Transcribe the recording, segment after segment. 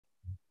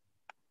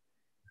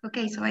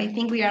Okay, so I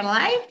think we are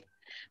live.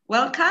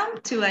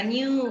 Welcome to a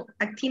new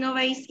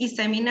Actinovase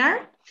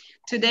e-seminar.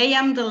 Today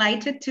I'm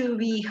delighted to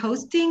be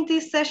hosting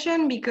this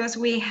session because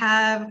we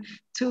have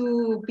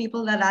two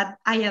people that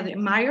I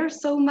admire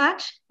so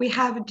much. We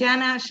have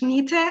Jana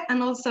Schniete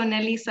and also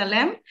Nelly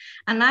Selem,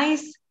 a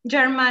nice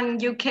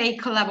German-UK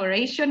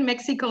collaboration,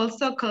 Mexico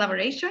also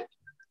collaboration.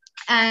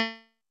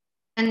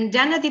 And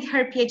Jana did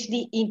her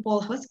PhD in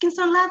Paul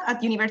Hoskinson Lab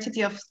at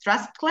University of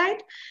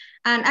Strathclyde.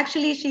 And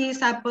actually, she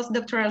is a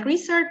postdoctoral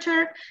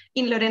researcher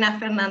in Lorena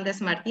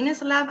Fernandez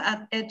Martinez Lab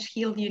at Edge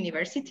Hill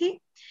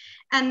University.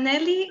 And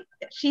Nelly,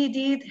 she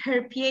did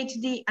her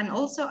PhD and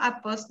also a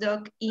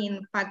postdoc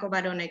in Paco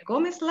Barone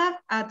Gomez Lab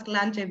at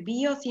Lange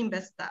Bios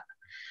Investa.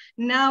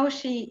 Now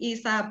she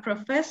is a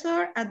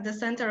professor at the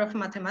Center of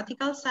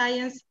Mathematical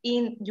Science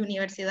in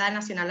Universidad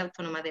Nacional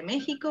Autónoma de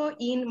México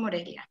in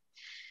Morelia.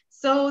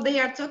 So they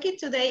are talking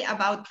today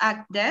about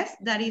ACTDES,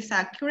 that is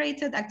a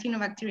curated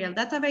actinobacterial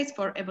database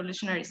for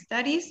evolutionary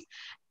studies.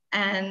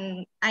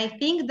 And I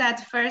think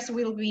that first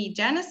will be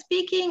Jana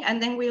speaking,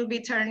 and then we'll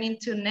be turning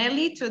to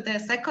Nelly to the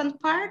second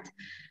part.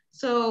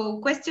 So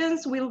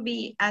questions will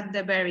be at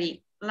the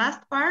very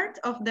last part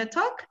of the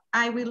talk.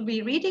 I will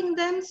be reading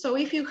them. So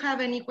if you have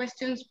any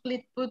questions,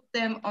 please put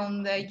them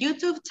on the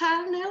YouTube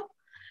channel.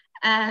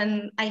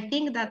 And I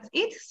think that's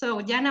it. So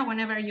Jana,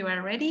 whenever you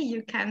are ready,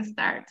 you can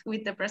start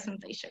with the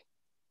presentation.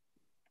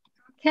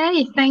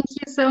 Okay, thank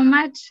you so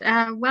much.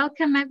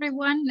 Welcome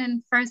everyone.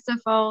 And first of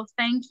all,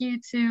 thank you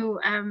to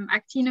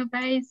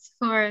Actinobase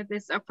for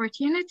this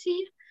opportunity,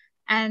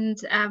 and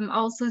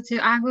also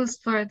to Agus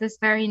for this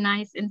very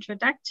nice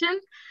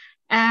introduction.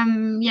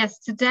 Yes,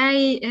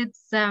 today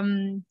it's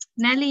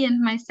Nelly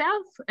and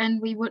myself, and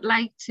we would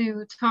like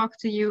to talk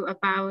to you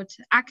about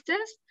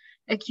ACTDES,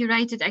 a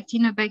curated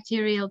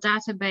actinobacterial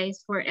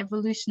database for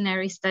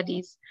evolutionary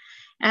studies.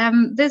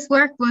 This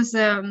work was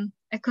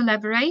a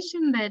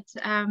collaboration that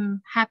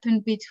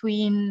happened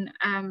between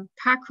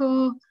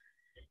Paco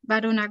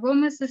Barona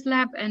Gomez's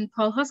lab and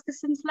Paul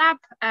Hoskison's lab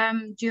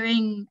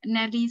during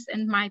Nelly's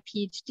and my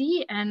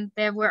PhD, and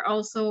there were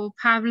also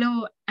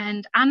Pablo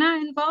and Anna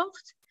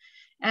involved.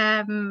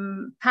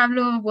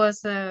 Pablo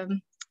was a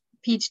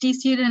PhD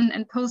student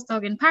and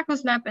postdoc in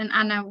Paco's lab, and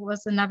Anna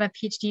was another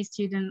PhD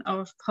student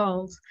of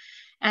Paul's.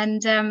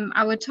 And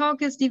our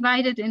talk is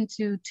divided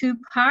into two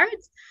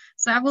parts.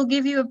 So I will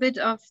give you a bit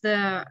of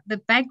the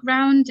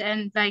background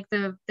and like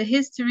the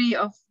history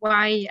of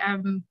why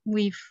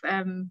we've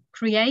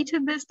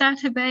created this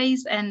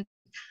database and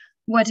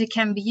what it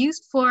can be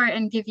used for,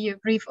 and give you a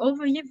brief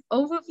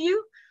overview.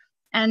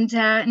 And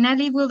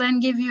Nelly will then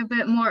give you a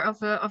bit more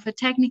of a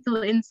technical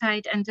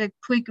insight and a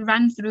quick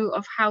run through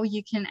of how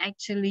you can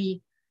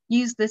actually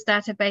use this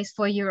database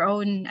for your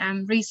own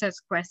research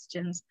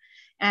questions.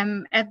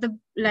 At the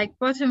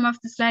bottom of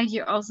the slide,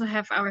 you also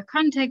have our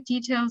contact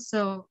details.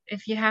 So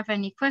if you have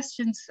any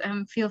questions,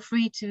 feel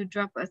free to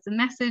drop us a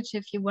message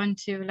if you want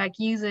to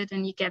use it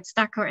and you get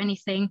stuck or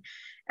anything.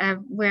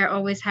 We're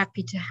always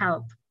happy to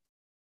help.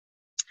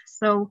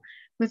 So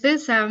with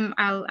this,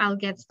 I'll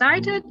get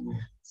started.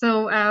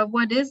 So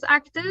what is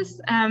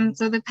ACTDES?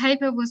 So the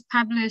paper was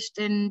published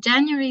in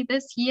January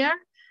this year,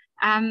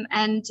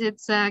 and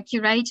it's a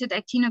curated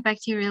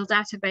actinobacterial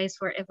database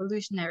for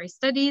evolutionary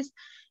studies.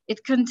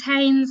 It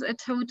contains a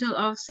total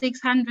of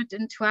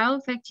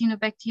 612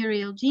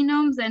 actinobacterial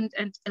genomes and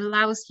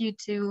allows you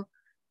to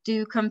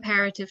do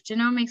comparative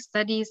genomic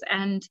studies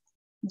and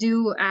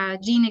do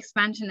gene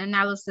expansion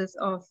analysis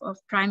of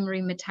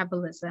primary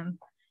metabolism.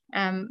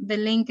 The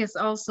link is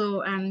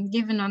also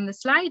given on the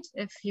slide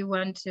if you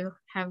want to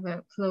have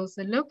a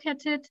closer look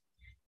at it.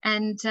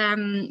 And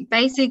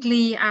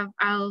basically,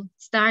 I'll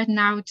start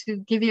now to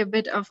give you a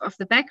bit of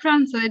the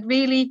background. So I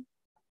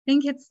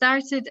think it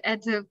started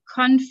at a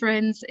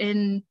conference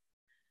in,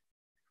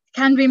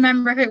 can't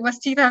remember if it was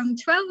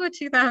 2012 or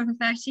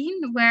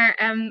 2013, where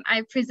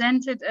I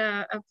presented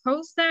a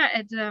poster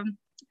at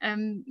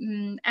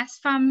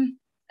SFAM,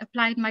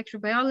 Applied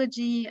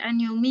Microbiology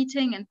annual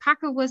meeting, and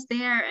Paco was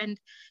there, and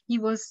he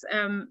was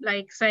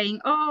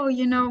saying, oh,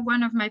 you know,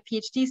 one of my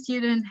PhD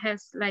students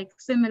has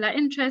similar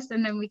interests,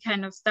 and then we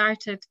kind of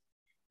started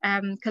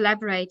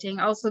collaborating,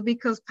 also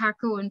because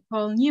Paco and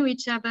Paul knew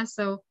each other,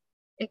 so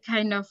it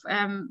kind of,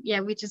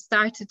 we just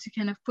started to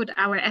kind of put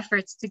our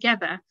efforts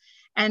together.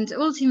 And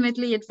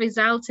ultimately it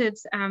resulted,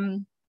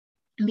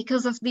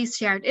 because of these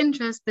shared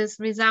interests, this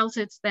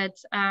resulted that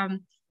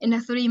in a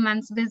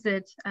 3-month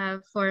visit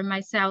for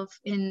myself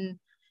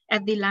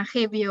at the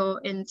Langevio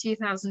in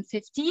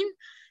 2015,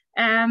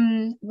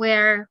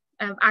 where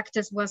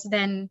ACTDES was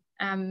then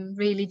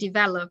really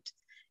developed.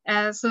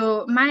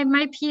 So my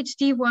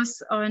PhD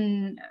was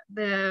on,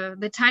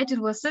 the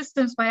title was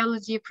Systems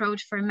Biology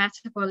Approach for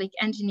Metabolic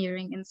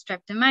Engineering in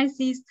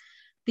Streptomyces,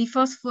 the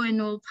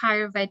phosphoenol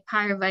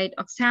pyruvate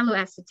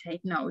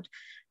oxaloacetate node.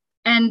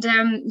 And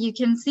you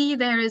can see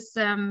there is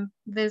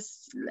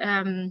this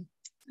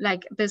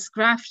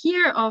graph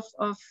here of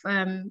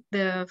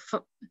the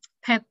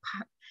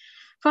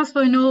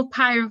phosphoenol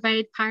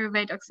pyruvate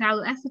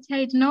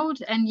oxaloacetate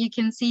node, and you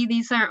can see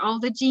these are all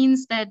the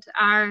genes that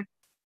are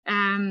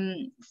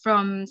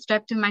from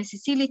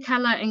Streptomyces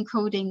silicola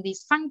encoding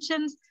these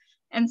functions.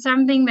 And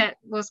something that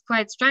was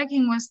quite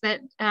striking was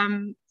that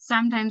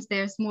sometimes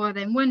there's more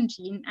than one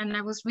gene. And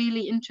I was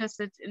really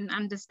interested in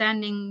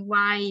understanding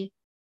why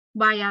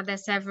are there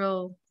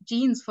several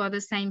genes for the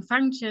same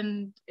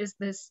function? Is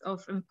this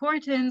of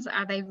importance?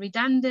 Are they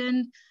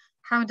redundant?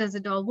 How does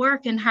it all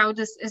work? And how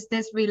is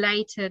this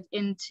related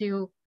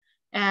into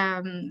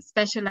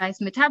specialized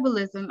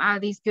metabolism?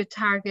 Are these good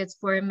targets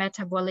for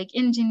metabolic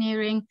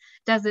engineering?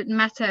 Does it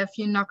matter if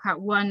you knock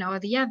out one or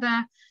the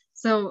other?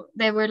 So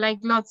there were like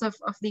lots of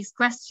these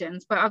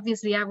questions, but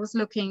obviously I was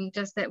looking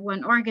just at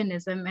one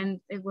organism,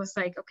 and it was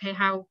like, okay,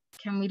 how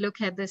can we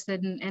look at this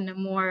in a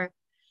more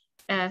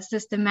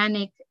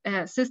systematic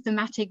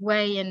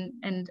way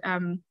and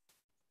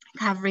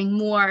covering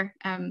more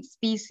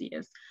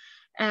species.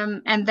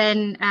 And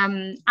then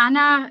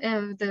Anna,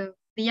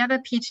 the other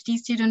PhD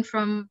student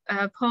from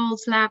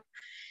Paul's lab,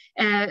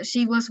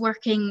 she was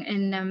working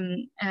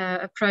in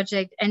a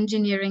project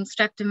engineering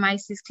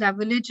Streptomyces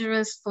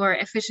clavoligerus for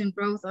efficient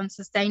growth on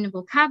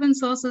sustainable carbon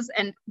sources.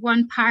 And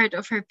one part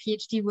of her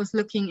PhD was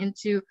looking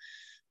into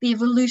the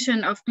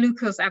evolution of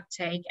glucose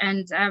uptake.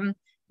 And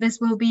this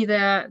will be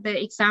the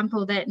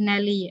example that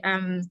Nelly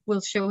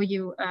will show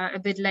you a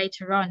bit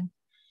later on.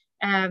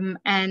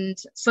 And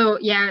so,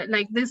 yeah,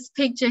 like this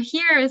picture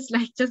here is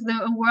like just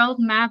a world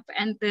map,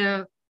 and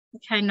the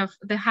kind of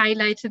the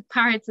highlighted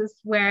parts is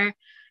where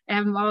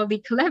all the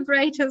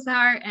collaborators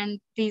are, and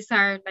these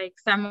are like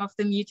some of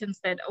the mutants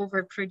that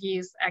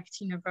overproduce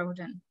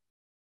actinorodin.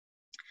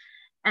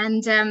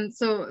 And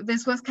so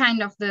this was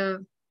kind of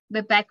the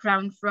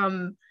background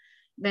from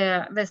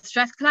the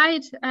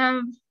Strathclyde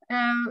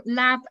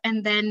lab,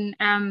 and then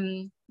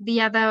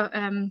the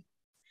other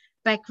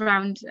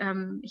background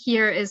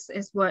here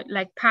is what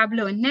like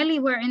Pablo and Nelly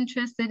were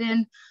interested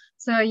in.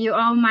 So you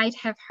all might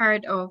have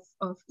heard of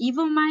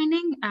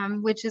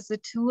evomining, which is a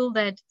tool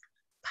that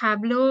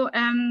Pablo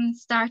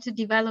started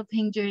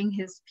developing during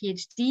his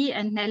PhD,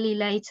 and Nelly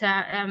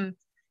later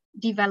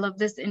developed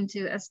this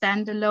into a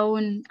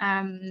standalone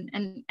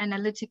an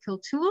analytical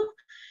tool.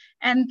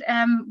 And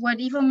what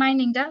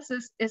evomining does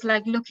is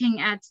like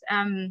looking at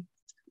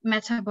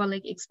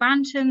metabolic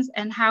expansions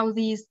and how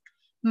these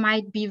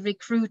might be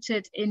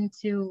recruited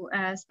into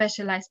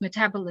specialized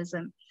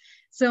metabolism.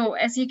 So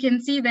as you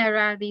can see, there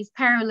are these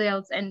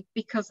parallels, and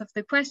because of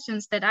the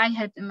questions that I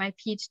had in my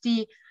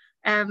PhD,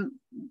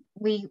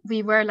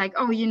 we were like,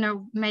 oh, you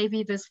know,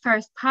 maybe this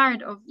first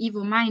part of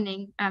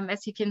evomining,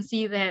 as you can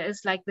see, there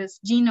is like this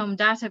genome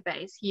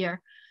database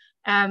here,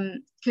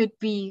 could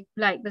be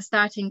like the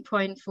starting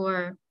point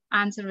for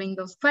answering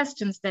those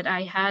questions that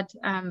I had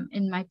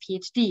in my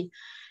PhD.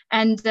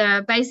 And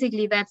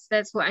basically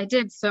that's what I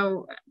did.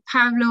 So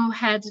Pablo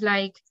had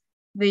like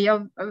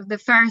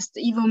the first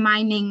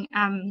evomining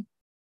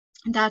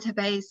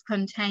database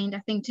contained, I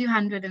think,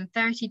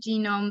 230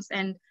 genomes,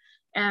 and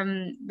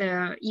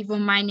the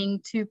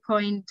evomining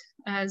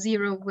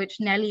 2.0, which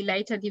Nelly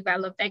later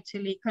developed,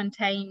 actually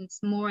contains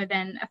more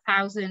than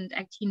 1,000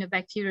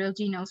 actinobacterial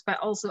genomes, but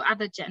also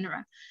other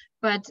genera.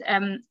 But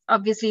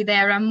obviously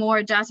there are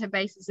more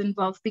databases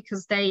involved,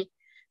 because they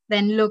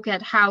then look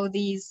at how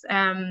these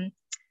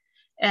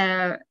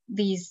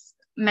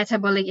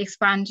metabolic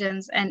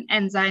expansions and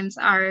enzymes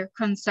are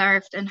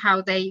conserved and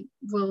how they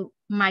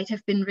might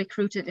have been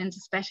recruited into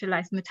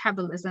specialized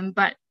metabolism.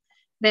 But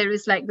there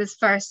is like this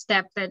first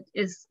step that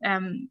is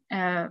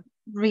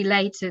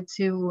related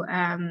to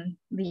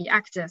the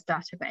ACTAS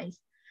database.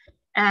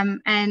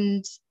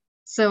 And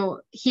so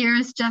here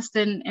is just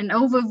an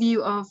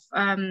overview of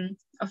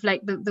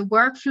like the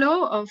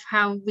workflow of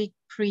how we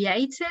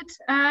created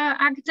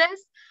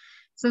ACTAS.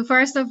 So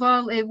first of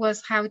all, it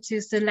was how to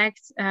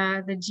select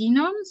the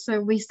genome. So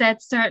we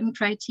set certain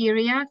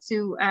criteria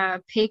to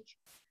pick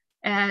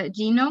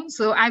genome.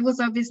 So I was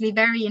obviously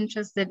very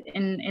interested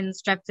in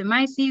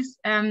Streptomyces.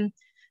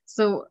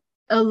 So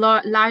a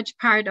large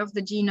part of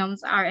the genomes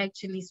are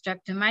actually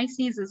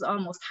Streptomyces, is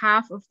almost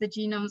half of the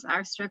genomes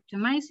are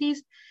Streptomyces.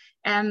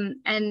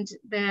 And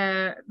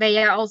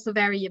they are also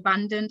very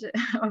abundant,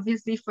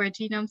 obviously, for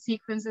genome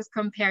sequences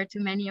compared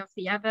to many of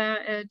the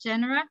other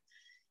genera.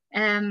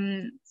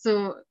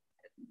 So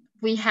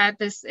we had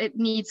this, it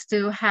needs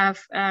to have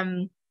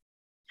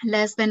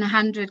less than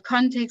 100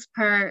 contacts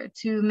per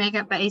 2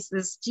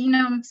 megabases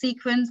genome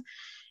sequence.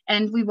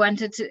 And we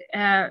wanted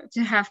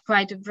to have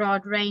quite a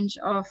broad range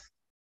of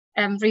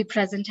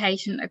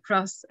representation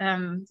across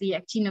the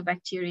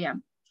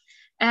actinobacteria.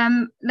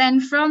 Then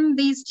from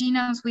these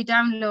genomes, we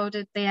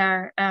downloaded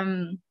their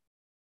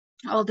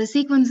all the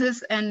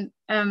sequences and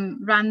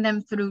ran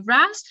them through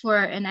RAST for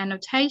an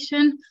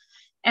annotation.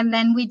 And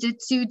then we did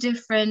two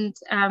different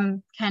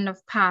kind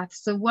of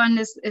paths. So one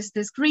is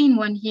this green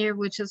one here,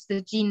 which is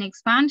the gene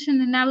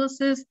expansion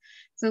analysis.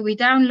 So we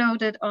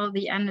downloaded all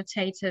the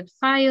annotated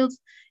files,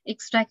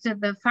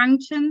 extracted the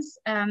functions,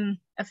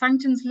 a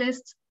functions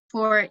list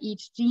for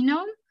each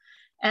genome,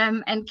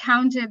 and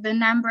counted the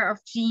number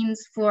of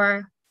genes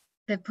for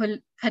the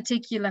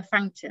particular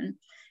function.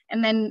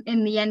 And then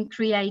in the end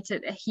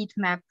created a heat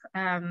map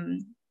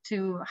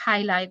to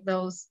highlight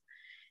those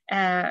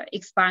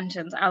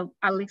expansions.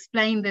 I'll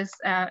explain this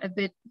a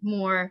bit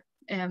more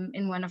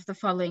in one of the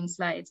following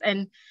slides.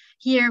 And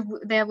here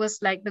there was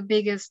like the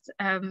biggest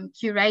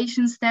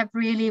curation step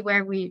really,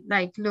 where we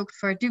like looked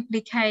for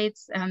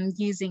duplicates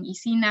using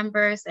EC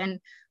numbers, and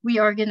we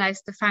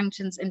organized the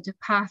functions into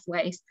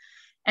pathways.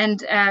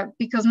 And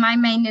because my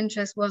main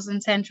interest was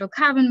in central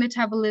carbon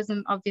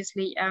metabolism,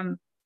 obviously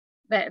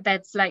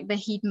that's like the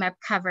heat map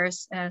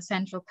covers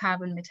central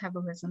carbon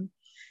metabolism.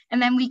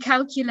 And then we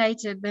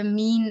calculated the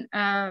mean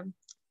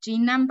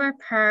gene number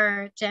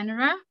per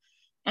genera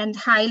and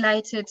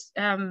highlighted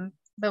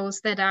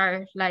those that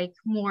are like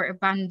more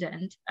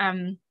abundant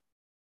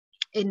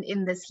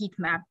in this heat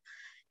map.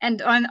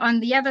 And on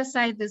the other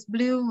side, this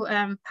blue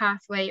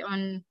pathway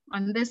on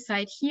this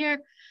side here,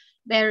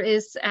 there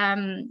is,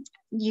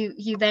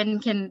 you then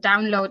can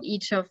download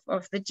each of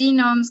the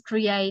genomes,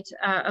 create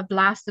a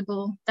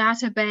blastable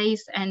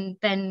database, and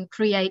then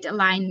create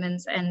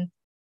alignments and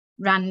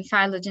run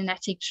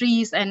phylogenetic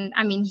trees. And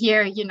I mean,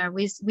 here, you know,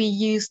 we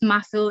used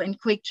Muscle and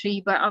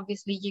QuickTree, but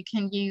obviously you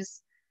can use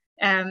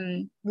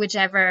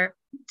whichever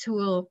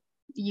tool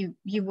you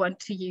want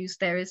to use.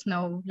 There is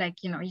no, like,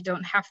 you know, you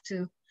don't have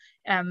to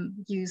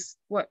use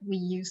what we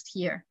used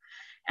here.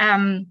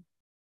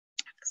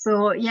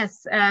 So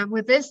yes,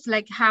 with this,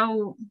 like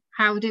how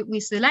did we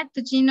select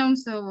the genome?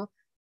 So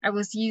I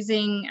was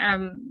using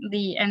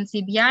the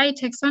NCBI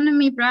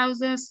taxonomy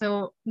browser.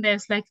 So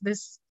there's like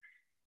this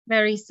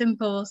very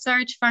simple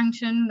search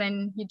function.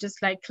 Then you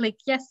just like click,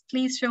 yes,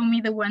 please show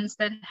me the ones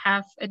that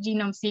have a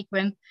genome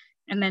sequence,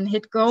 and then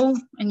hit go.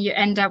 And you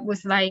end up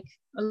with like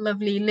a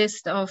lovely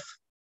list of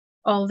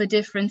all the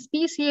different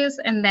species.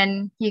 And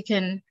then you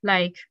can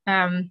like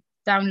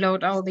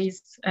download all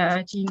these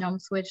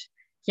genomes, which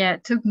yeah,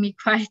 it took me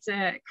quite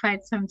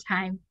some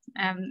time,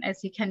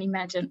 as you can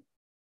imagine.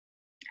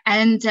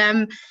 And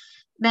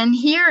then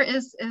here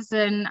is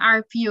an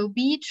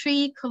RPOB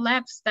tree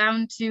collapsed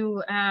down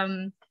to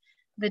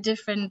the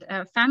different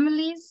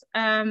families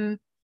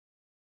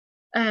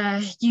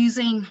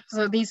using,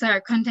 so these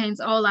contains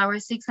all our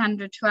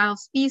 612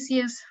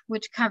 species,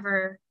 which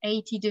cover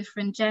 80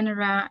 different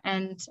genera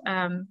and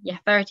yeah,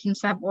 13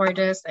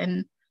 suborders,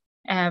 and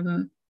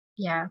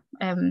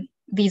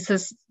these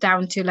is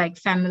down to like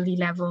family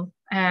level.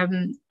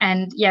 And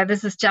yeah,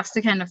 this is just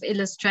to kind of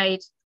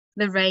illustrate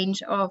the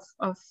range of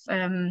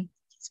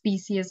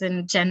species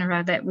and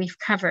genera that we've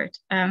covered.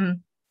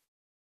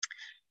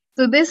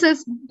 So this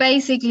is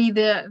basically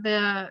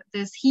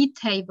this heat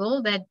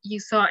table that you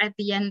saw at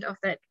the end of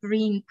that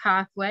green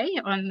pathway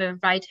on the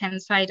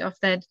right-hand side of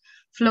that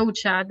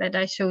flowchart that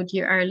I showed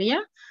you earlier.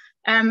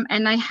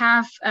 And I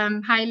have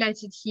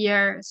highlighted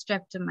here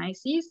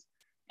Streptomyces,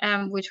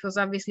 which was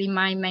obviously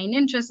my main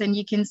interest. And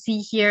you can see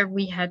here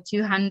we had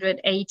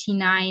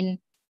 289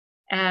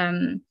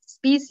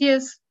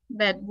 species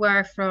that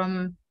were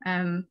from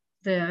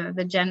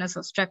the genus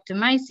of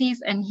Streptomyces.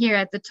 And here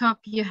at the top,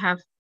 you have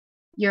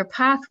your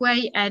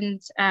pathway and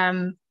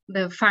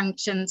the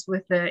functions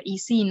with the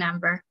EC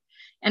number.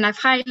 And I've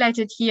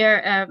highlighted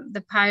here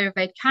the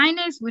pyruvate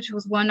kinase, which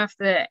was one of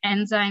the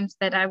enzymes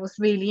that I was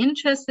really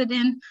interested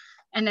in.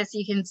 And as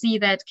you can see,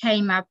 that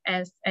came up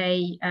as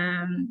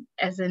an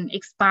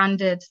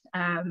expanded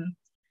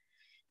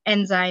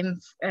enzyme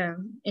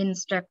in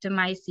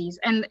Streptomyces.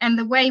 And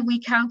the way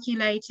we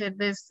calculated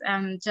this,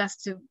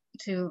 just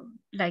to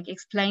like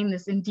explain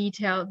this in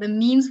detail, the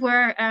means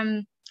were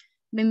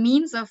the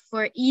means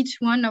for each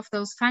one of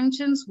those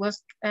functions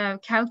was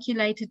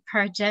calculated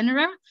per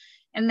genera.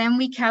 And then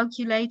we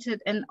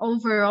calculated an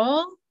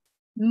overall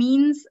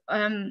means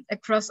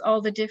across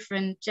all the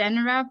different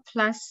genera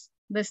plus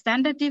the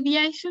standard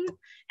deviation.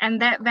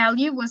 And that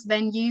value was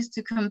then used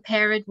to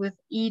compare it with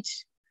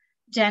each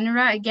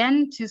genera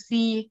again to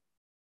see,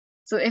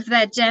 so if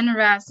that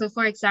genera, so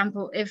for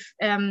example, if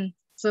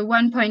so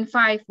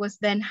 1.5 was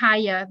then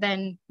higher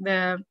than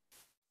the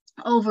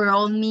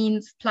overall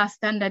means plus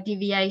standard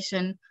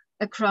deviation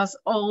across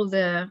all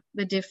the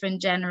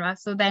different genera.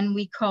 So then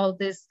we call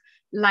this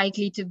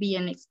likely to be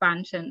an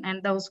expansion.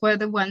 And those were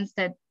the ones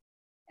that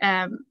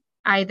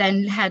I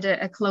then had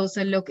a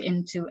closer look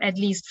into, at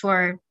least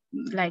for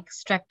like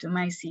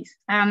Streptomyces.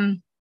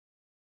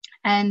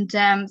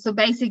 So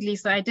basically,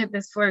 so I did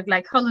this for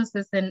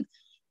glycolysis and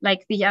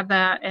like the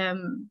other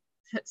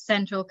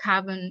central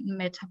carbon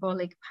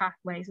metabolic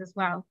pathways as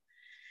well.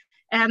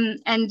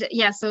 And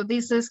yeah, so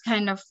this is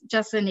kind of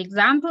just an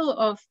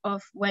example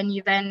of when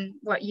you then,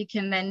 what you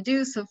can then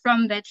do. So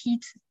from that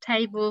heat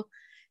table,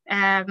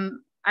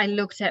 I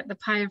looked at the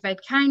pyruvate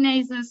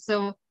kinases.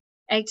 So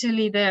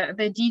actually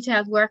the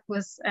detailed work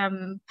was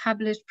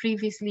published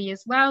previously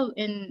as well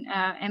in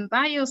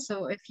MBio.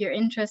 So if you're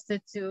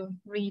interested to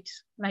read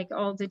like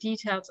all the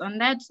details on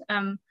that,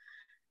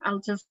 I'll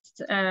just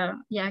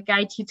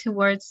guide you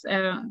towards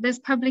this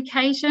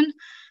publication.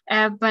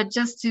 But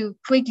just to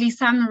quickly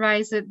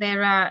summarize it,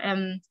 there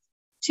are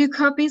 2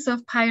 copies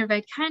of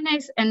pyruvate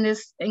kinase, and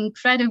is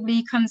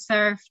incredibly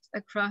conserved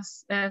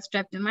across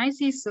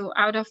Streptomyces. So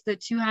out of the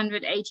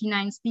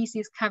 289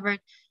 species covered,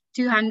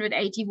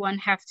 281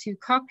 have 2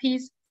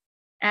 copies.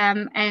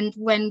 And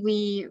when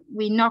we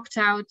knocked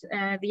out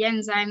the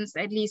enzymes,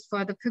 at least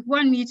for the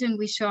PUG1 mutant,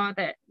 we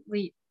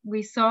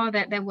saw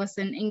that there was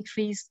an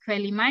increased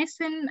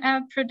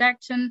chvalimycin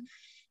production.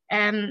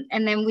 And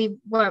then we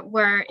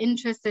were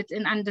interested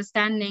in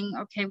understanding,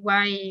 okay,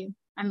 why,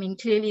 I mean,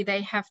 clearly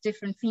they have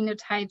different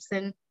phenotypes,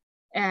 and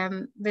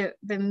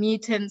the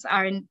mutants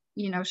are,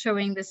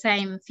 showing the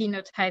same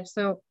phenotype.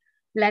 So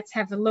let's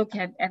have a look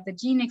at the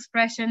gene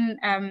expression.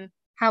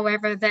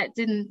 However, that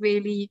didn't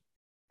really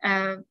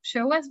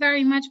show us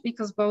very much,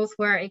 because both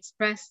were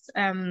expressed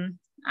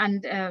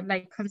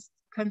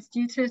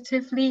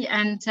constitutively.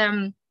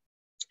 And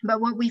but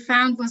what we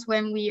found was,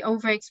 when we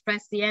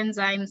overexpressed the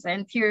enzymes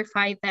and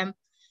purified them,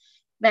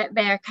 that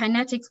their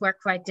kinetics were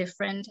quite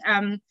different.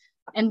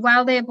 And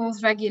while they're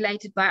both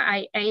regulated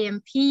by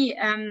AMP,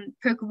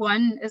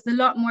 PUG1 is a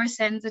lot more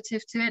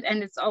sensitive to it,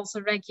 and it's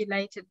also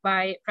regulated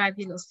by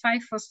ribulose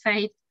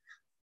 5-phosphate.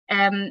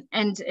 And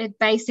it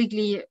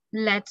basically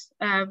led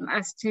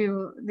us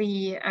to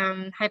the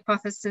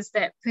hypothesis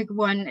that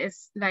PUG1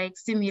 is like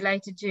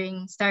stimulated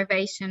during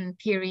starvation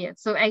period.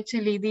 So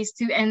actually these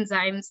two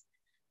enzymes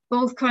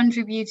both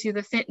contribute to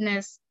the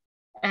fitness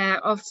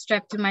of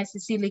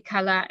Streptomyces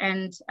silicola,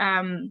 and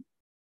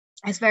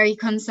is very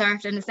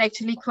conserved. And it's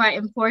actually quite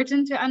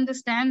important to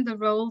understand the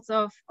roles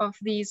of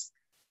these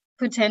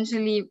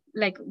potentially,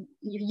 like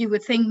you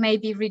would think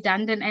maybe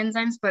redundant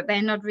enzymes, but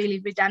they're not really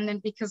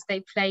redundant, because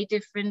they play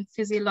different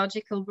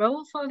physiological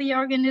role for the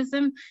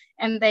organism,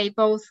 and they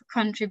both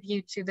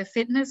contribute to the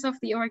fitness of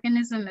the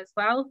organism as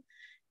well.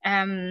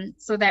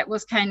 So that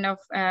was kind of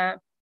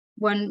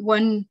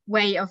one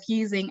way of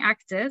using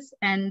actors.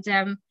 And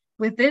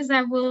with this,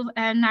 I will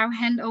now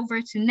hand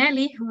over to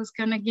Nelly, who is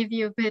going to give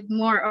you a bit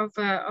more of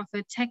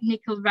a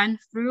technical run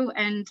through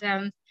and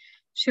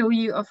show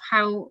you of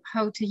how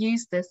to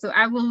use this. So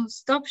I will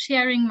stop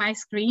sharing my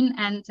screen,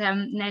 and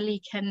Nelly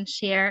can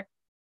share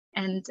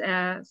and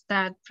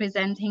start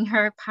presenting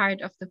her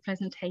part of the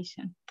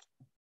presentation.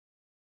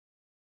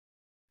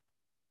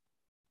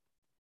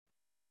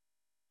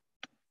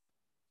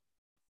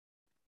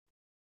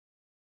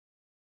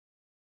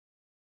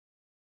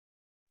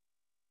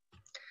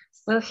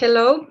 Well,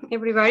 hello,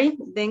 everybody.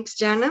 Thanks,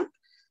 Jana.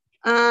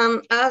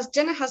 As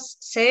Jana has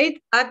said,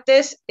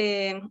 ACTES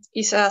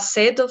is a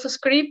set of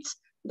scripts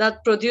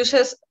that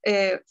produces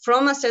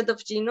from a set of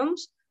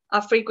genomes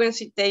a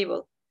frequency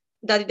table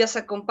that is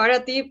a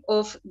comparative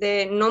of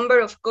the number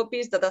of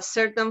copies that a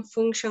certain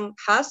function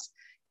has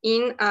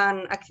in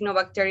an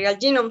actinobacterial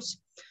genomes.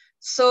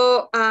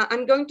 So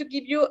I'm going to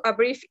give you a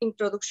brief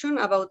introduction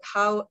about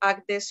how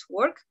ACTES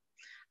work.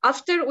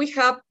 After we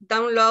have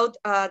downloaded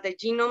the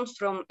genomes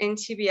from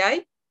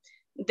NCBI,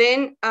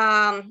 then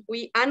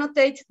we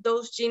annotate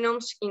those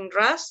genomes in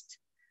Rust.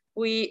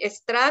 We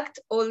extract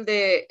all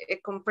the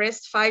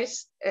compressed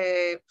files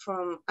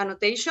from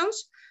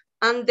annotations,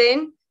 and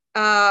then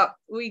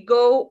we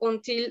go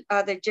until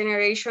the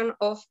generation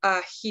of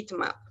a heat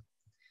map.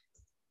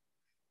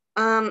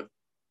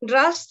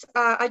 Rust,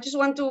 I just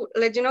want to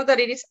let you know that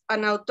it is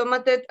an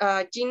automated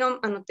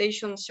genome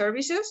annotation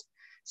services.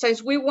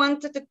 Since we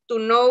wanted to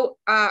know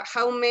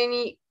how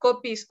many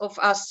copies of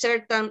a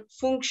certain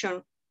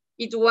function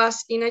it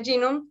was in a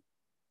genome,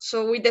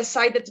 so we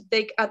decided to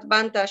take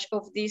advantage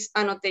of these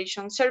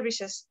annotation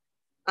services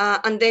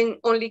and then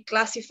only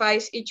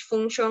classifies each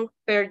function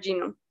per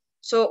genome.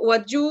 So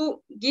what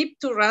you give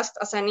to Rust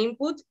as an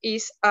input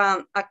is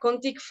a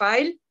contig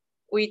file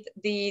with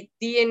the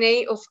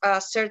DNA of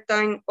a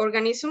certain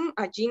organism,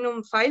 a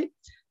genome file,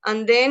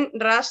 and then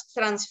Rust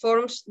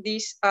transforms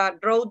this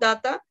raw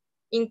data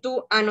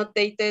into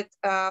annotated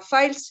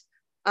files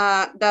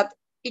that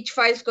each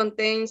file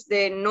contains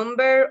the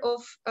number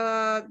of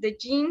the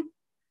gene,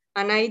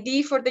 an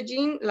ID for the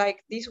gene,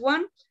 like this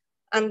one,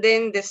 and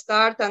then the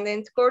start and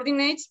end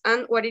coordinates,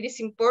 and what it is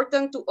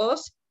important to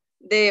us,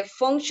 the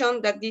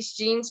function that this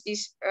gene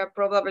is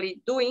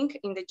probably doing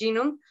in the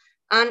genome,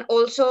 and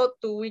also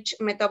to which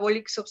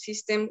metabolic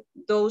subsystem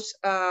those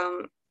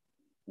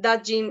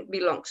that gene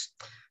belongs.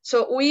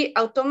 So we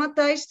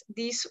automatized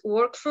this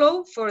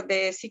workflow for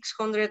the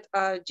 600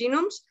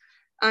 genomes,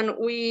 and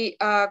we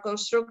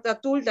construct a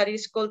tool that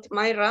is called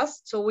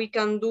MyRust, so we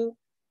can do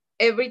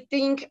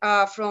everything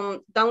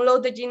from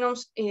download the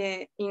genomes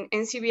in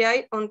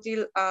NCBI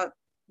until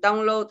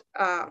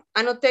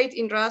annotate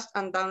in Rust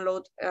and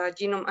download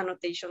genome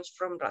annotations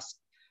from Rust.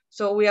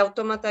 So we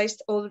automatized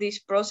all this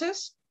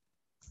process.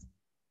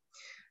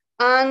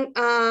 And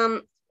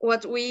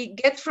what we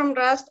get from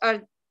Rust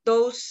are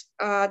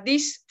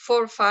these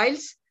 4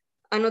 files,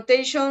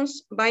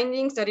 annotations,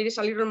 bindings, that it is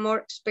a little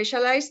more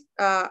specialized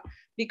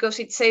because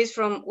it says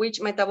from which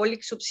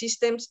metabolic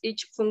subsystems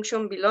each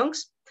function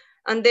belongs,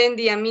 and then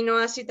the amino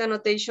acid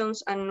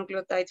annotations and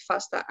nucleotide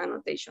FASTA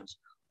annotations.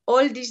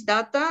 All these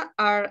data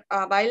are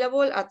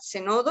available at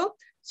Zenodo,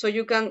 so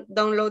you can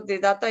download the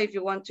data if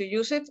you want to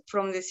use it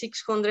from the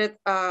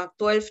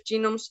 612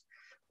 genomes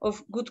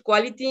of good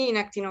quality in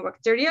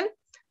actinobacterial.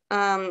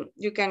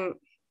 You can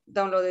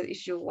download it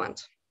if you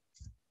want.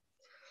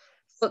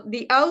 So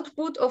the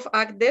output of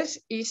ACDES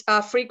is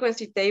a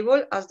frequency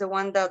table as the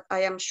one that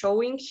I am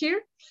showing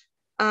here.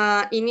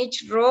 In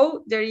each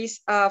row, there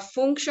is a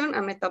function,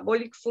 a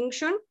metabolic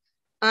function,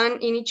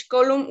 and in each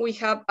column, we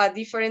have a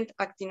different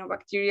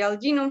actinobacterial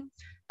genome.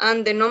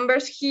 And the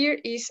numbers here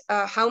is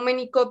how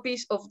many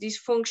copies of this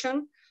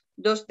function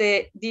does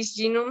this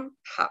genome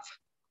have.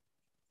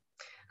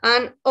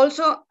 And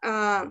also,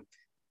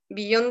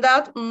 beyond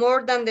that,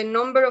 more than the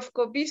number of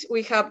copies,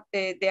 we have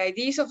the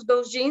IDs of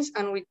those genes,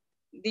 and with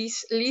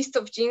this list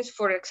of genes,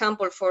 for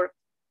example, for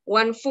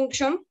one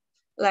function,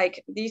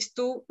 like these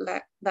two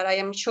that I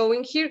am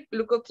showing here,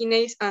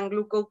 glucokinase and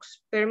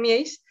glucose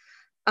permease,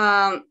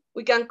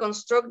 we can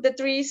construct the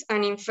trees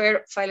and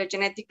infer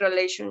phylogenetic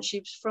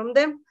relationships from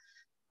them.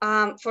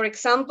 For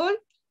example,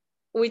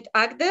 with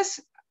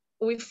ACDES,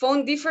 we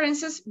found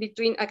differences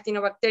between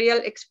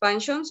actinobacterial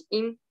expansions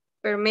in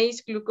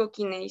permease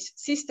glucokinase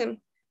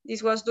system.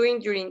 This was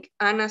doing during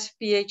Anna's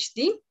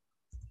PhD.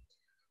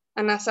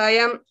 And as I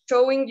am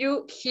showing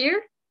you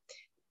here,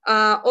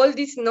 all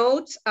these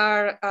nodes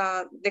are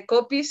the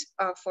copies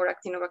for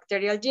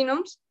actinobacterial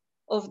genomes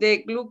of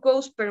the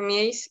glucose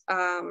permease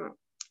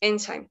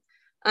enzyme.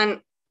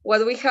 And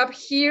what we have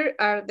here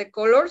are the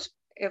colors.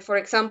 For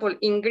example,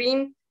 in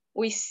green,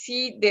 we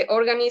see the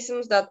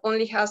organisms that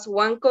only has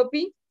one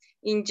copy.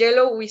 In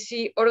yellow, we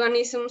see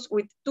organisms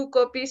with 2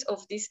 copies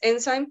of this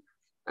enzyme,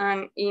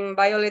 and in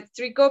violet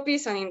 3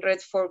 copies, and in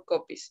red 4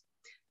 copies.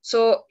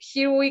 So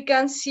here we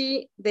can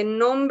see the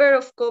number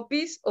of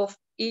copies of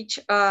each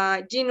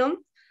genome,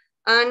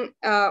 and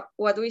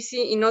what we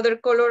see in other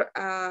color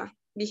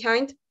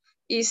behind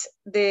is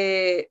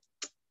the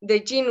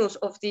genus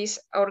of these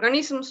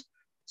organisms.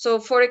 So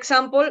for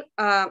example,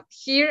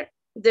 here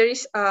there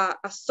is a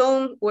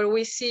zone where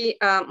we see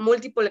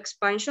multiple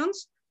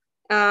expansions.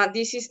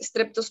 This is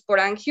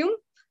Streptosporangium,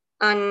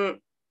 and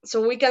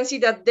so we can see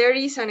that there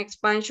is an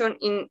expansion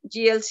in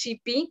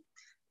GLCP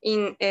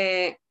in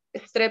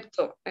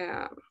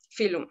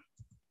Streptophyllum.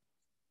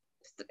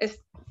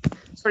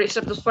 Sorry,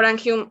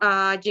 Streptosporangium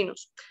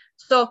genus.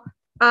 So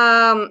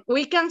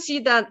we can see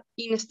that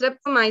in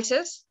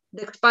Streptomyces,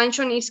 the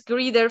expansion is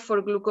greater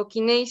for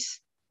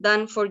glucokinase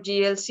than for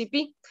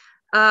GLCP.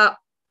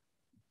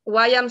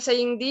 Why I'm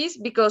saying this?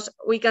 Because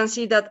we can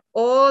see that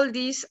all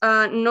these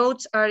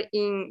nodes are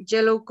in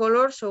yellow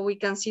color, so we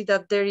can see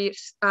that there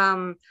is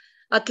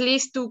at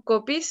least 2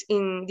 copies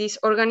in these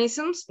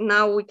organisms.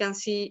 Now we can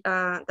see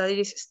that it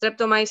is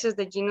Streptomyces,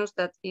 the genus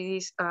that it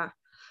is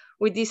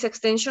with these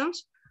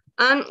extensions.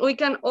 And we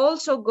can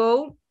also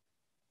go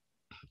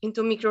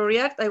into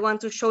microreact. I want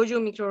to show you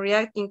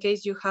microreact in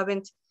case you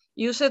haven't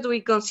used it.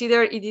 We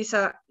consider it is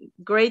a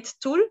great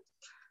tool.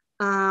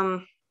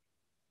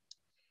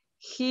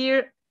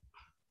 Here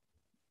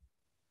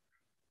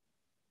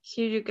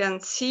you can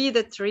see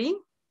the tree,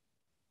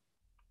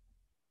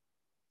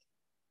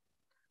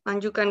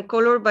 and you can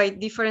color by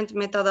different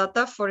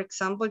metadata. For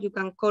example, you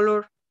can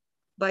color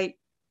by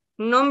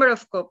number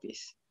of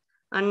copies.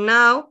 And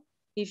now,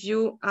 if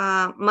you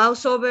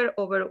mouse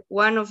over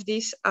one of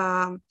these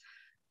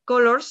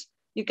colors,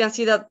 you can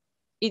see that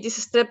it is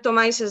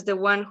Streptomyces, the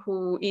one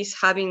who is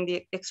having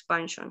the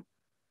expansion.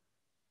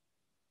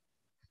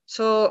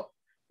 So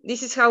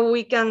this is how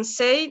we can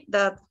say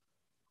that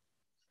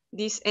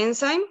this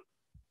enzyme,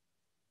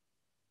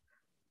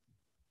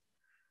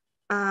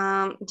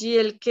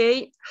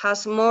 GLK,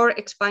 has more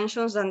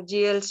expansions than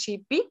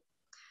GLCP,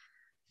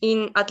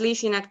 at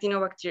least in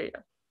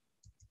actinobacteria.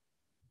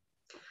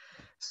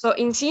 So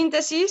in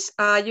synthesis,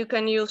 you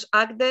can use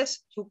ACDES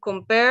to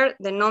compare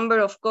the number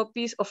of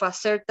copies of a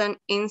certain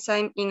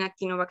enzyme in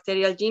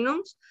actinobacterial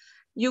genomes.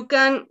 You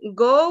can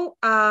go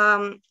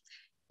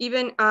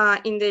even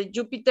in the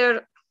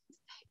Jupyter,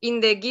 in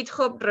the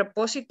GitHub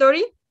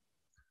repository.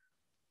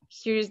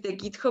 Here is the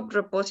GitHub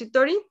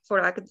repository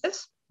for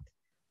ACDES.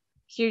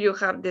 Here you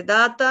have the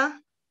data,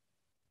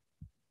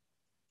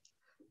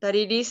 that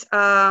it is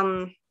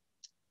the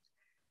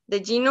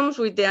genomes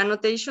with the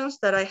annotations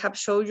that I have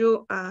showed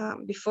you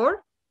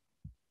before.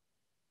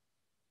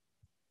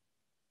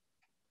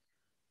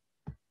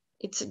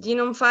 It's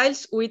genome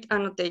files with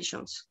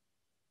annotations.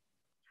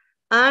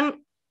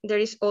 And there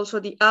is also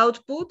the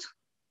output.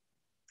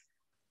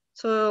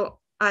 So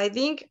I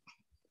think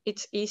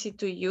it's easy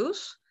to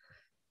use.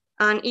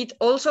 And it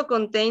also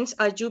contains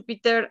a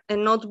Jupyter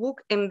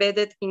notebook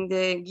embedded in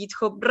the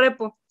GitHub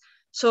repo.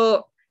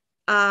 So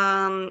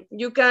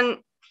you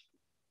can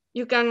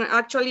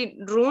actually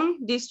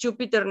run this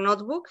Jupyter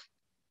notebook.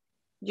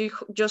 You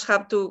just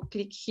have to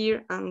click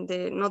here and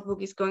the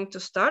notebook is going to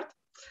start.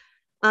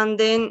 And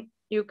then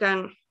you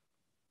can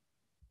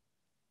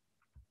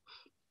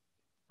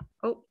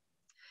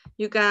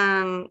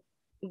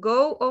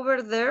go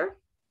over there.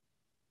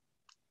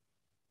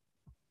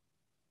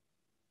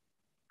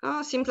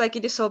 Oh, seems like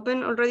it is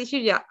open already here.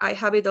 Yeah, I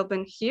have it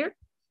open here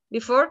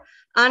before.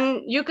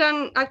 And you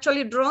can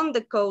actually run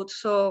the code.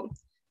 So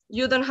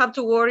you don't have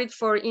to worry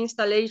for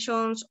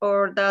installations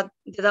or that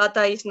the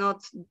data is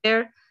not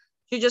there.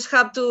 You just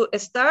have to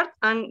start,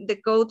 and the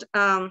code,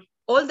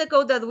 all the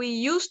code that we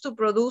use to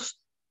produce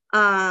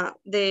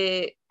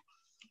the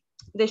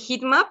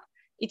heat map,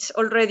 it's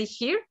already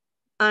here.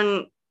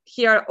 And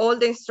here are all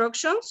the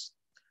instructions.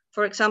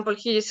 For example,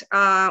 here's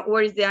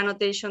where is the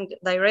annotation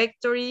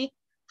directory,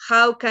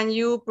 how can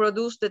you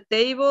produce the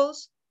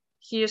tables,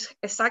 here's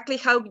exactly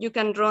how you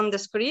can run the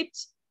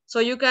scripts. So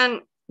you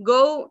can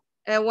go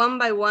one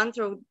by one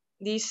through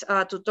this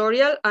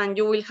tutorial and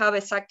you will have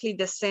exactly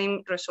the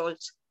same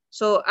results.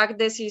 So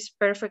ACDES is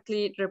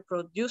perfectly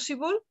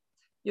reproducible.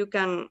 You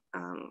can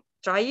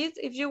try it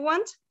if you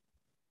want.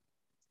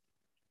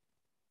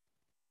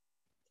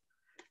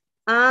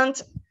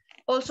 And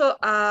also,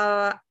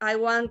 I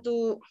want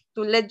to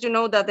let you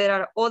know that there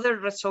are other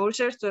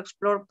resources to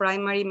explore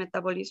primary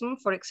metabolism.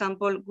 For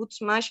example,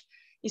 GoodSmash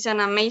is an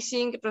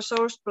amazing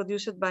resource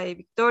produced by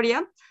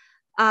Victoria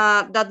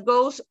that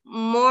goes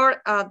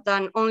more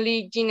than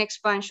only gene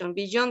expansion,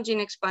 beyond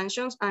gene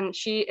expansions, and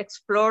she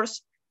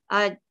explores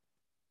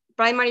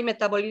primary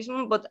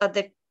metabolism, but at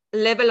the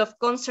level of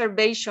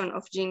conservation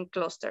of gene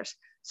clusters.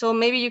 So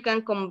maybe you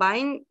can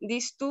combine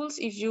these tools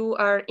if you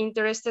are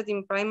interested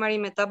in primary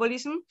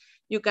metabolism.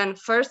 You can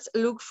first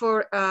look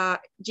for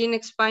gene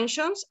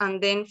expansions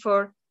and then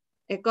for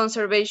a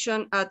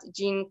conservation at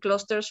gene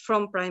clusters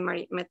from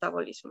primary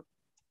metabolism.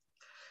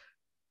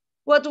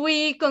 What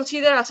we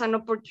consider as an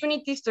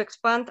opportunity to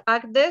expand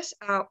ACDES,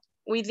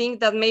 we think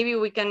that maybe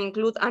we can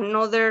include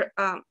another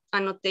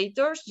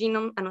annotators,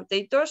 genome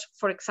annotators,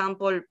 for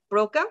example,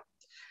 PROCA.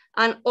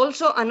 And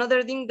also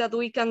another thing that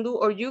we can do,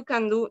 or you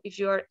can do if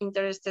you are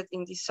interested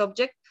in this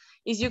subject,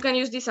 is you can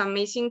use this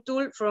amazing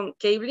tool from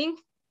Cabling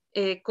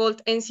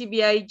called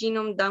NCBI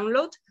Genome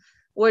Download,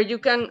 where you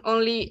can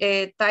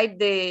only type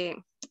the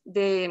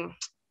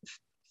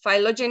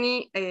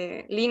phylogeny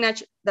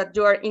lineage that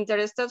you are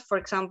interested, for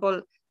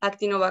example,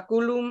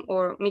 Actinobaculum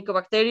or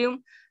Mycobacterium.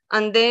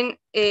 And then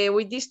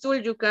with this tool,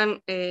 you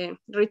can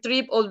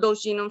retrieve all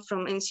those genomes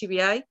from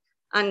NCBI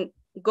and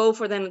go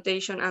for the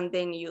annotation and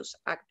then use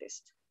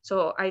ACDES.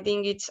 So I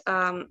think it's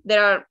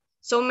there are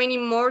so many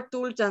more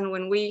tools than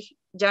when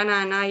Jana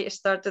and I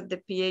started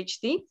the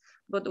PhD,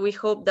 but we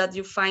hope that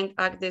you find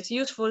ACDES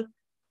useful.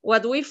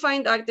 What we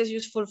find ACDES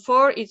useful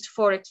for is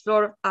for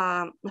explore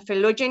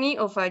phylogeny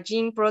of a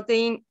gene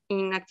protein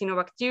in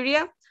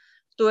actinobacteria,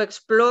 to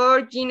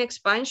explore gene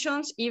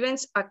expansions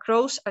events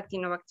across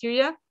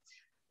actinobacteria,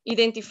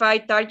 identify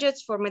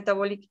targets for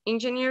metabolic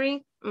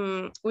engineering.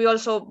 We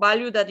also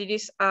value that it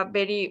is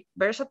very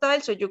versatile,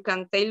 so you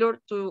can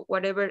tailor to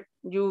whatever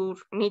your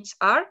needs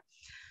are.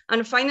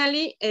 And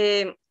finally,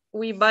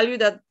 we value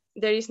that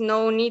there is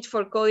no need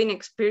for coding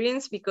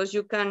experience because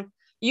you can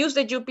use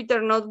the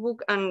Jupyter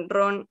notebook and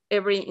run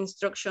every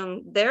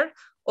instruction there,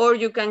 or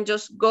you can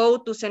just go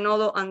to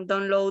Zenodo and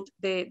download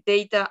the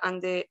data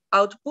and the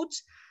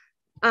outputs.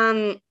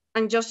 And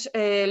just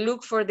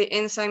look for the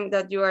enzyme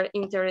that you are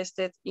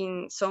interested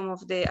in some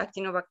of the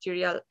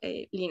actinobacterial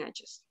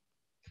lineages.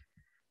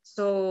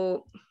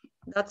 So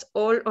that's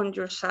all on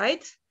your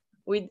side.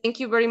 We thank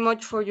you very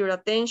much for your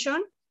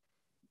attention.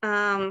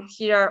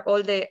 Here are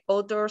all the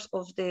authors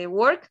of the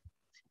work.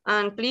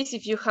 And please,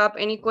 if you have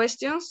any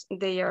questions,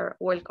 they are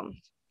welcome.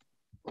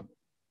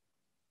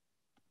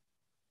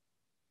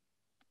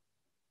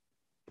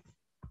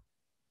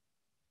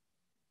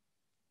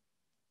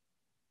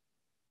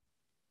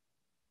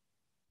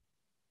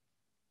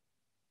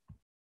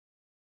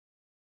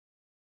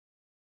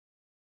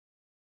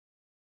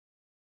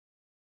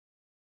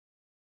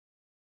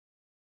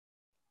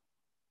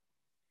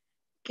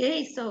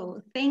 Okay,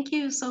 so thank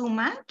you so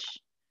much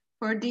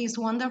for this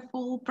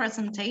wonderful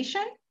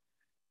presentation.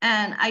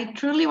 And I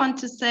truly want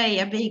to say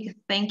a big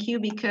thank you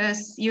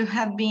because you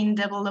have been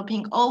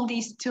developing all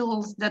these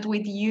tools that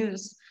we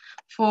use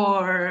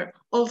for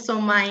also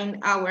mine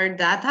our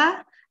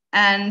data,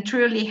 and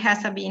truly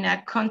has been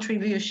a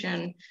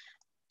contribution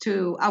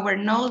to our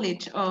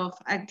knowledge of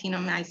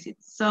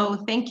actinomycetes.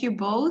 So thank you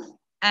both.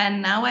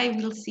 And now I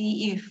will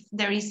see if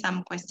there is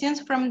some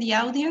questions from the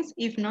audience.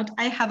 If not,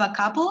 I have a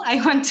couple. I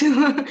want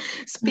to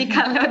speak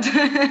a lot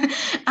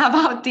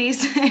about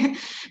this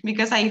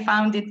because I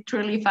found it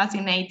truly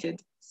fascinating.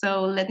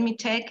 So let me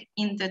check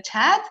in the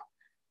chat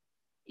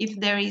if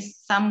there is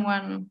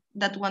someone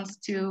that wants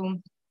to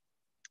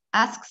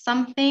ask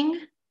something.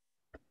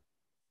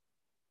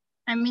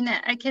 I mean,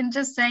 I can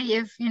just say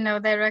if,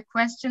 there are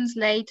questions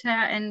later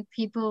and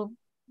people,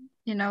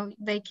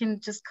 they can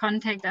just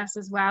contact us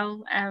as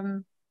well.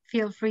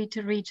 Feel free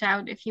to reach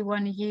out if you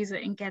want to use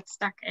it and get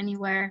stuck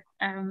anywhere.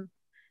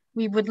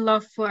 We would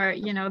love for,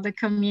 the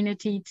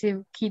community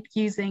to keep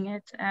using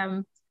it.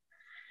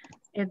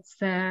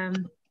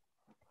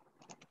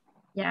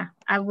 Yeah,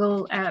 I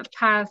will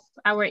pass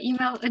our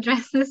email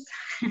addresses.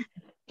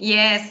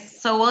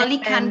 Yes, so Oli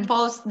can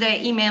post the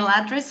email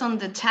address on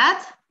the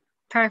chat.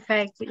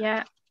 Perfect,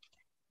 yeah.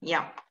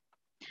 Yeah.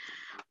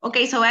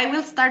 Okay, so I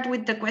will start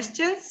with the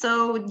questions.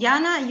 So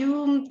Jana,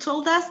 you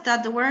told us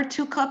that there were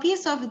 2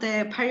 copies of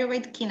the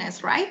pyruvate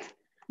kinase, right?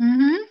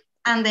 Mm-hmm.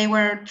 And they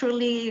were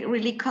truly,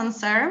 really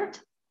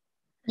conserved.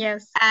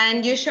 Yes.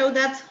 And you showed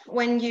that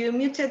when you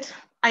muted,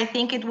 I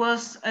think it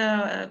was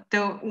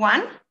the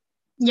one.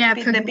 Yeah,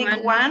 the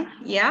big one.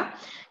 Yeah,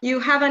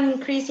 you have an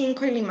increase in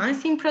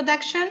cholinomycin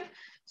production.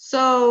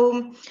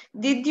 So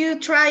did you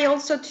try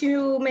also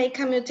to make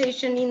a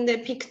mutation in the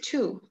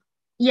PIC2?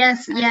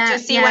 Yes, to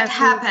see what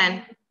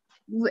happened?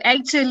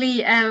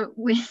 Actually,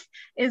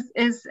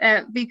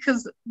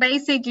 because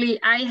basically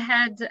I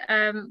had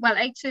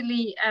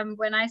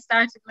when I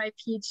started my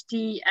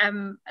PhD,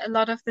 a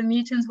lot of the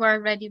mutants were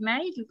already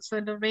made. So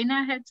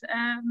Lorena had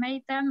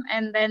made them,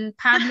 and then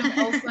Pablo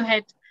also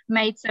had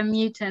made some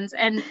mutants,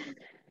 and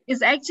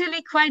it's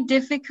actually quite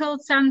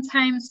difficult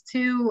sometimes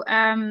to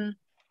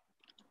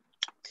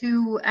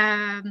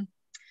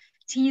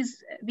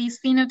tease these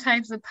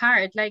phenotypes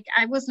apart. Like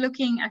I was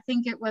looking, I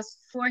think it was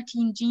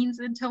 14 genes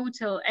in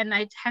total, and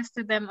I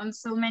tested them on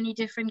so many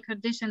different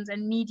conditions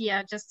and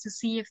media just to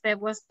see if there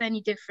was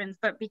any difference.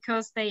 But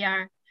because they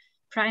are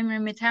primary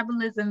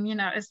metabolism, you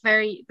know,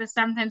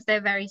 sometimes they're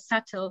very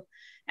subtle.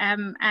 So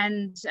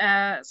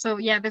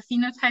yeah, the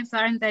phenotypes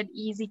aren't that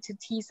easy to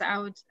tease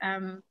out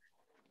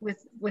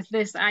with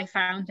this, I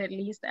found at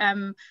least.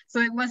 So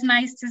it was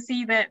nice to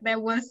see that there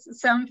was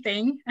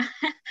something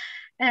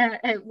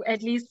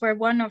at least for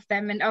one of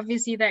them. And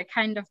obviously that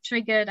kind of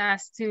triggered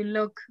us to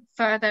look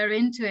further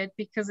into it,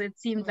 because it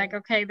seemed like,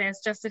 okay, there's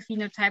just a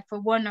phenotype for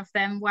one of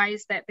them. Why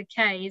is that the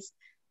case?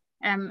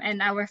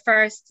 And our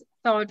first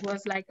thought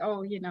was like,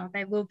 oh, you know,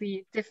 they will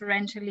be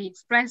differentially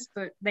expressed,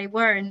 but they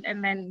weren't.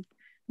 And then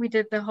we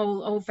did the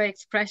whole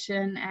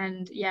overexpression,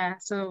 and yeah,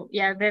 so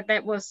yeah,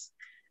 that was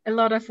a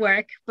lot of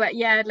work. But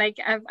yeah, like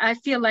I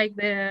feel like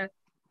the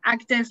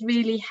actors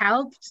really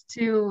helped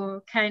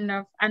to kind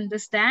of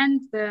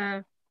understand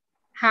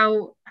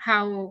how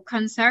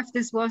conserved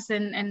this was,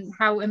 and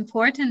how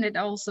important it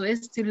also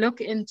is to look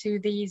into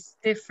these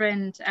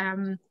different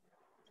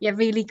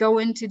really go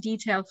into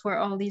detail for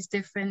all these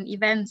different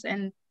events,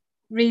 and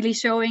really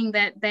showing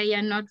that they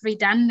are not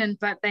redundant,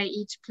 but they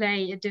each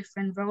play a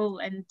different role.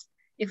 And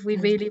if we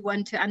really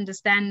want to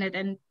understand it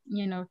and,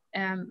 you know,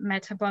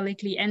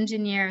 metabolically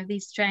engineer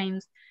these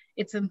strains,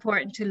 it's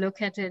important to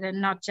look at it and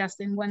not just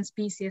in one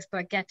species,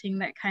 but getting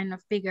that kind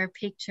of bigger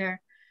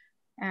picture.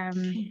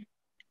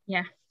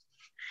 Yeah.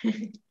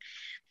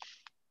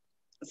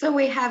 So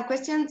we have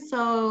questions.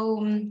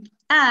 So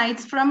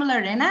it's from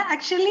Lorena,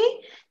 actually.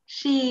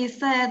 She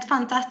said,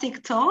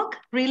 fantastic talk,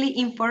 really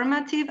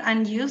informative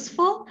and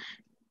useful.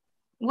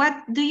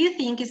 What do you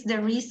think is the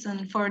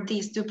reason for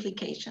these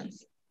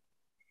duplications?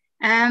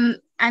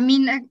 I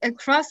mean,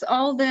 across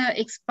all the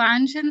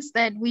expansions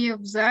that we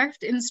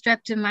observed in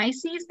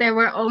Streptomyces, there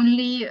were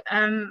only,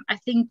 I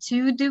think,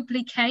 2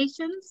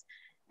 duplications.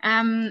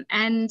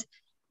 And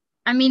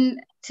I mean,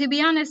 to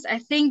be honest, I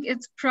think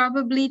it's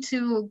probably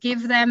to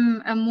give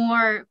them a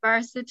more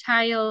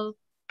versatile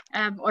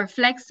or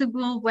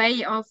flexible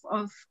way of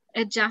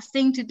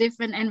adjusting to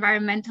different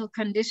environmental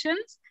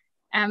conditions.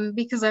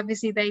 Because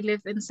obviously they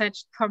live in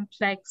such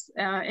complex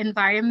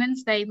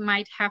environments, they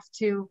might have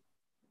to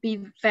be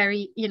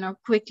very, you know,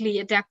 quickly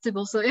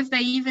adaptable. So if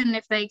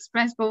they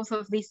express both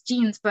of these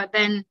genes, but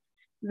then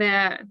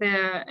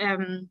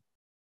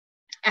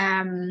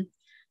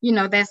you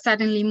know, there's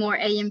suddenly more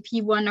AMP,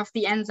 one of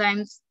the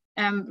enzymes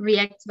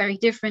reacts very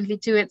differently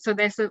to it. So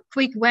there's a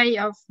quick way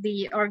of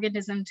the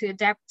organism to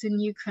adapt to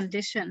new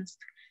conditions.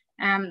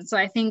 So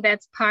I think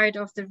that's part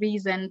of the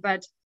reason.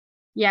 But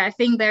yeah, I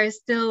think there is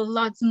still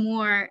lots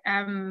more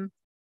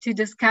to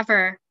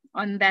discover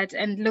on that,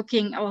 and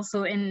looking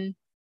also into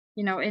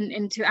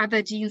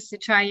other genes to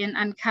try and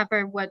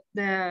uncover what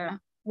are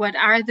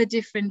the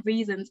different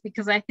reasons,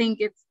 because I think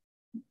it's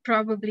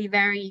probably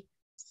very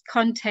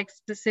context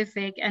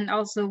specific, and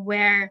also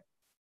where,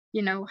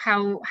 you know,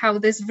 how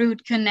this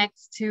route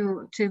connects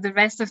to the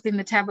rest of the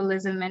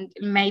metabolism, and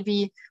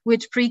maybe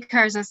which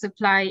precursor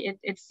supply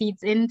it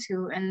feeds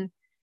into. And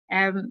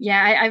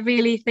I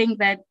really think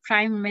that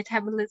primary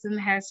metabolism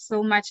has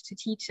so much to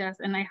teach us,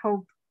 and I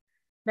hope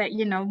that,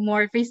 you know,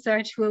 more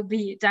research will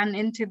be done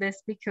into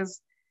this,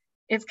 because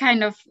it's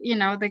kind of, you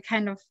know, the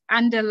kind of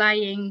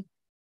underlying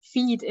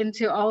feed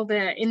into all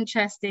the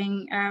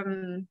interesting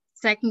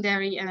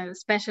secondary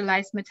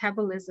specialized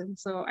metabolism.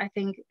 So I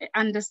think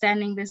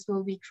understanding this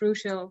will be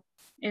crucial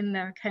in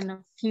the kind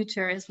of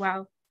future as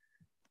well.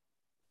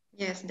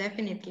 Yes,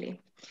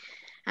 definitely.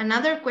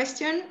 Another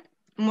question,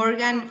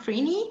 Morgan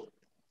Freeney.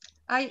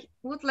 I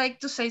would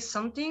like to say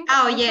something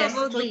yes,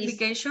 about please.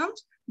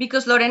 duplications,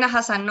 because Lorena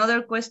has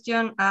another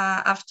question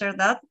after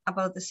that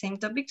about the same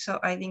topic. So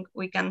I think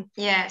we can.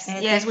 Yes,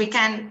 we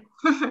can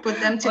put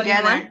them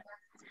together.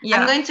 Yeah.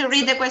 I'm going to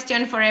read the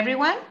question for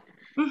everyone.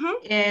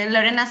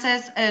 Lorena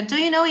says, do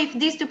you know if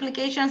these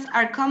duplications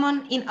are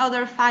common in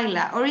other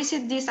phyla, or is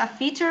this a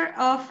feature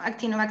of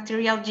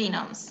actinobacterial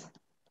genomes?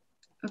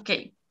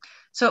 Okay.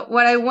 So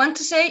what I want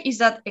to say is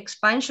that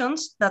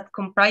expansions that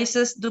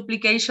comprises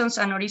duplications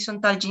and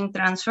horizontal gene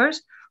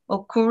transfers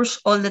occurs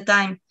all the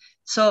time.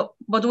 So,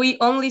 but we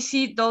only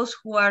see those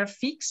who are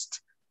fixed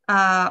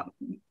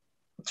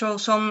through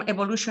some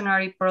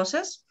evolutionary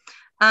process.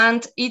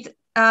 And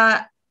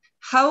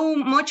how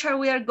much are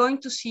we going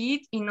to see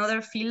it in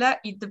other phyla?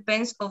 It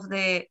depends of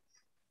the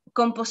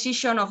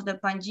composition of the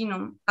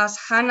pangenome. As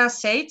Jana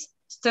said,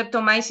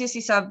 Streptomyces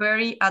is a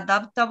very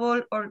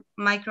adaptable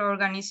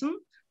microorganism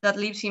that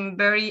lives in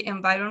varied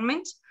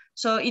environments.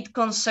 So it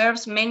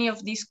conserves many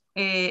of these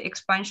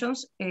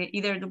expansions,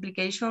 either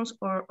duplications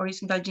or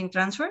horizontal gene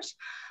transfers.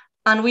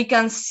 And we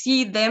can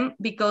see them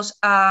because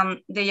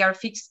they are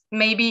fixed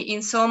maybe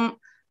in some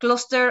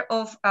cluster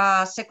of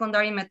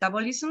secondary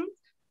metabolism,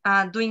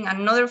 doing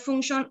another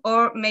function,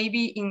 or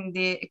maybe in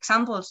the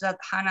examples that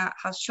Jana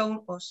has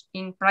shown us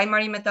in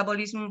primary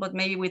metabolism, but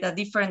maybe with a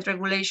different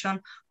regulation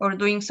or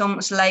doing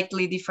some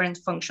slightly different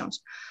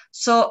functions.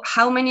 So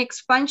how many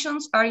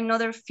expansions are in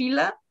other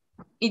phyla?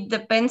 It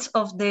depends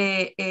of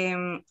the,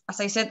 as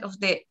I said, of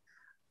the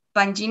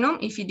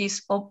pangenome, if it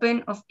is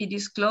open, or if it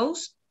is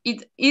closed.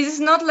 It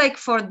is not like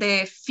for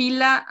the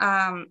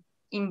phyla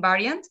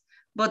invariant,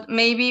 but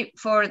maybe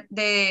for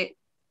the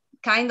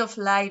kind of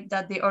life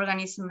that the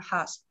organism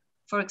has.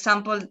 For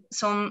example,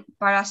 some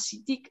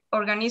parasitic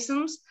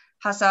organisms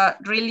has a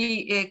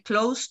really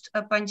closed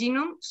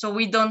pangenome, so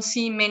we don't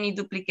see many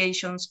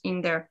duplications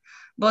in there.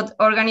 But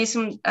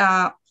organisms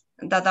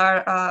that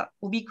are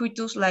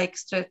ubiquitous, like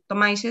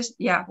Streptomyces,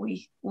 yeah,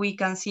 we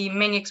can see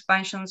many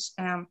expansions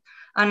and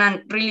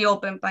a really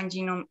open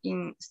pangenome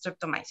in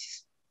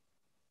Streptomyces,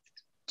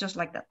 just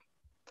like that.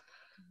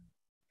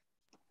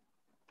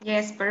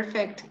 Yes,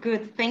 perfect.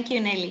 Good. Thank you,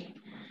 Nelly.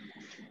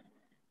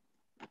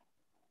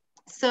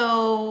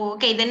 So,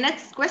 okay, the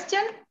next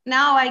question.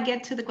 Now I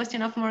get to the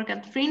question of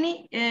Morgan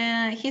Frini.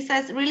 He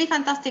says, really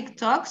fantastic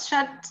talks,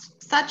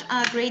 such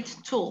a great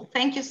tool.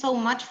 Thank you so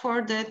much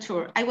for the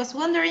tour. I was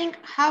wondering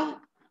how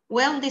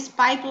well this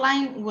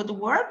pipeline would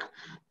work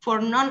for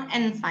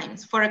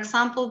non-enzymes, for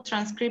example,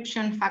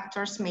 transcription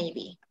factors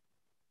maybe.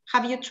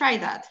 Have you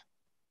tried that?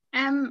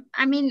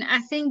 I mean,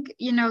 I think,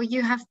 you know,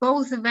 you have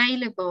both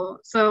available.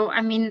 So,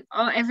 I mean,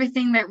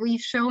 everything that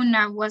we've shown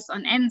now was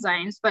on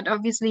enzymes, but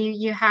obviously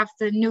you have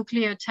the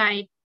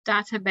nucleotide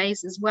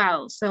database as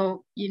well.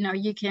 So, you know,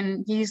 you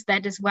can use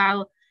that as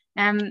well.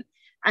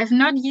 I've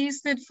not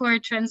used it for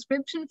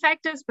transcription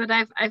factors, but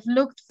I've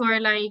looked for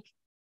like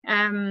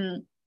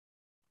group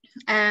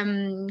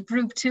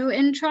 2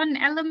 intron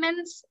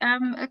elements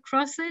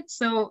across it.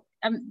 So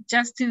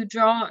just to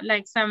draw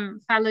like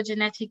some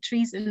phylogenetic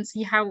trees and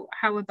see how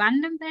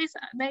abundant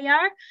they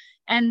are.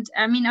 And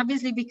I mean,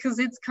 obviously, because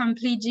it's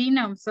complete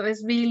genome, so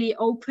it's really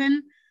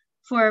open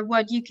for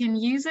what you can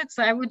use it.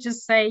 So I would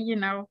just say, you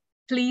know,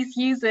 please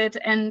use it,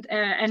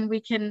 and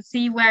we can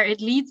see where it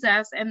leads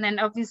us. And then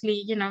obviously,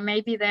 you know,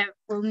 maybe there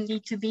will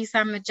need to be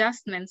some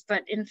adjustments,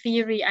 but in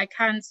theory, I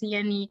can't see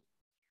any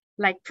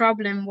like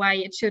problem why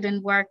it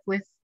shouldn't work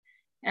with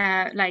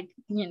like,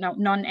 you know,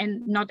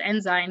 not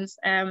enzymes.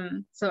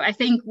 So I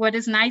think what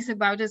is nice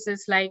about this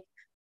is like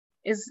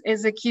is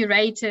a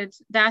curated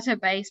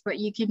database, but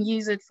you can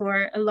use it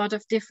for a lot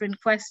of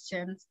different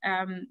questions,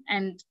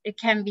 and it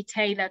can be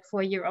tailored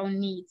for your own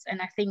needs.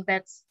 And I think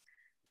that's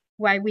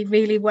why we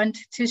really want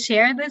to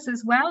share this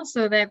as well,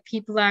 so that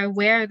people are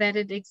aware that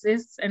it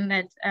exists and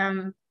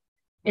that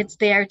it's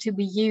there to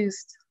be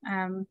used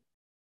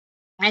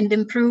and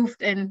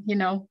improved, and, you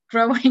know,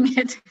 growing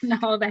it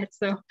and all that.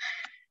 So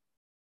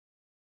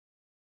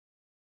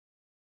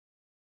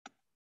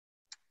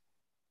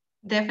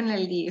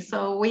definitely.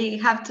 So we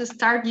have to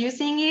start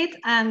using it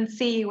and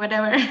see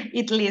whatever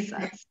it leads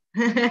us.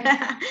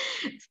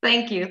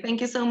 Thank you.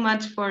 Thank you so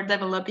much for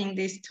developing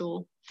this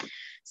tool.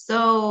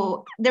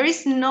 So there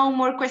is no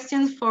more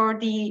questions from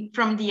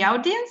the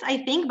audience,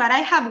 I think, but I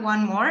have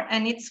one more,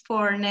 and it's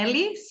for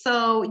Nelly.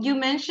 So you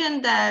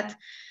mentioned that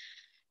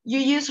you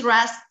use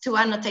Rust to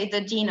annotate the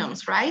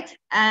genomes, right?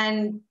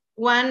 And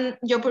one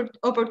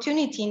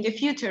opportunity in the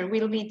future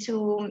will be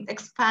to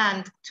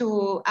expand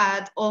to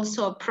add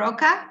also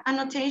PROCA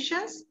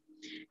annotations.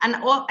 And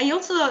I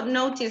also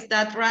noticed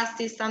that Rust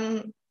is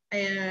some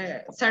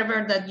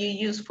server that you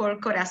use for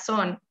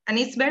Corazon, and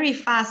it's very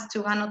fast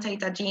to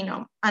annotate a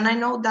genome. And I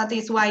know that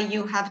is why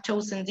you have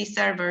chosen this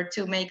server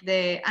to make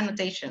the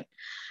annotation.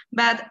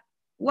 But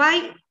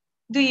why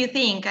do you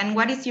think, and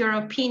what is your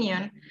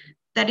opinion,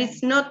 that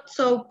it's not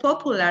so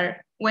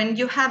popular when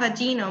you have a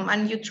genome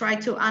and you try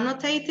to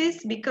annotate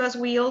this? Because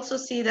we also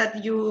see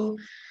that you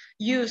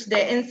use the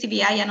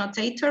NCBI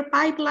annotator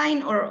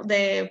pipeline or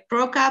the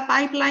PROCA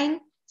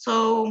pipeline.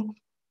 So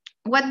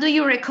what do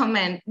you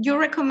recommend? Do you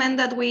recommend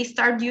that we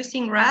start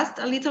using Rust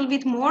a little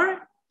bit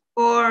more,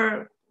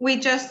 or we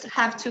just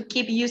have to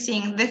keep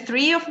using the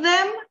three of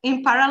them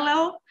in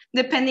parallel,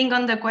 depending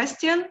on the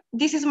question?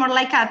 This is more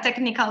like a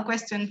technical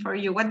question for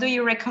you. What do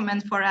you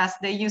recommend for us,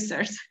 the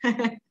users?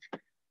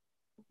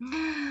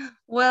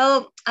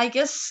 Well, I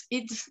guess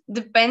it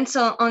depends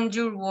on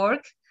your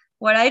work.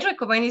 What I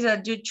recommend is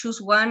that you choose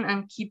one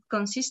and keep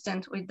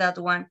consistent with that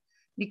one.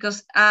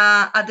 Because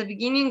at the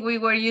beginning we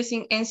were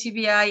using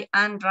NCBI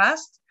and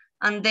Rust,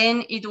 and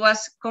then it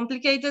was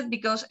complicated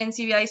because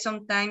NCBI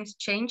sometimes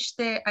changed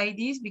the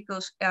IDs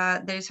because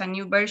there is a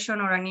new version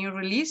or a new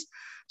release.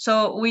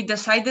 So we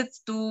decided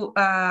to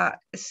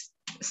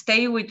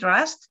stay with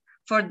Rust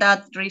for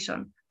that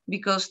reason,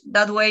 because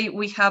that way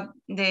we have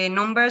the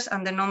numbers,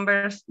 and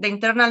the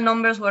internal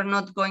numbers were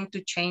not going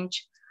to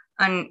change,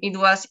 and it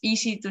was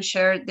easy to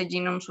share the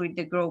genomes with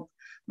the group.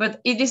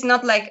 But it is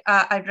not like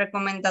I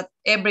recommend that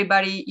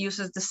everybody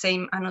uses the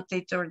same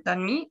annotator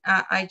than me.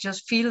 I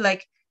just feel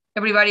like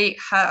everybody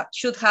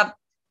should have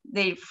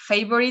their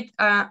favorite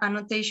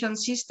annotation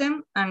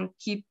system and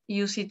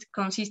use it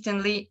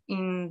consistently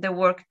in the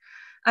work.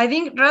 I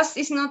think Rust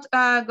is not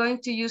going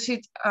to use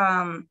it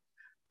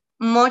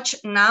much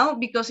now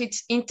because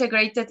it's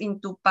integrated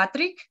into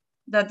Patrick,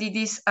 that it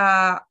is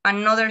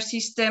another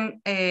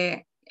system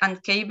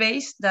and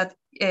K-base that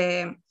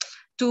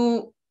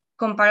to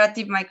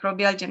comparative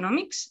microbial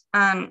genomics.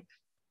 And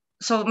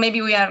so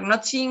maybe we are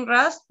not seeing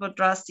Rust, but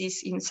Rust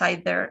is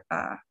inside there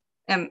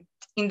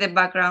in the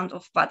background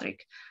of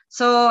Patrick.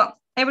 So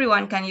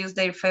everyone can use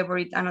their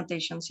favorite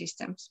annotation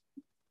systems,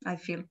 I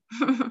feel.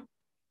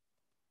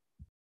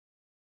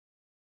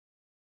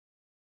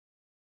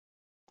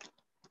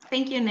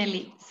 Thank you,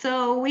 Nelly.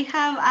 So we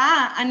have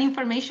an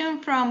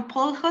information from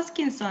Paul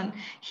Hoskinson.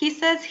 He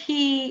says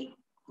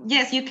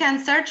yes, you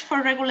can search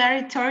for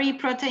regulatory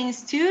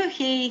proteins too.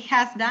 He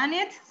has done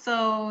it.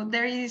 So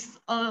there is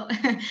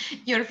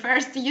your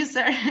first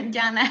user,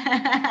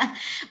 Jana.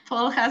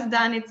 Paul has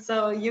done it.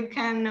 So you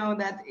can know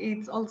that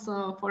it's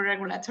also for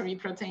regulatory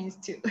proteins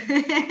too.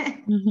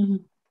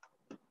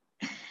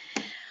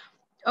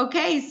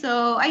 Okay,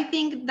 so I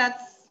think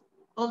that's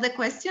all the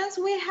questions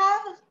we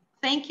have.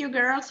 Thank you,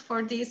 girls,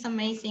 for this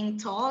amazing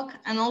talk,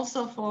 and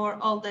also for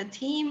all the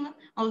team,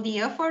 all the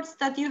efforts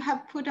that you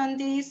have put on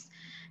this.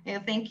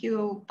 Thank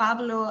you,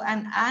 Pablo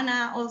and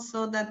Ana,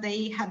 also that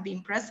they have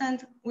been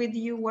present with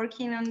you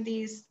working on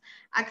this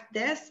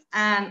ACTDES,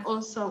 and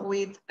also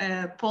with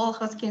Paul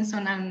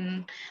Hoskinson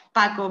and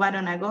Paco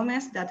Barona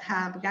Gomez that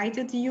have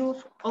guided you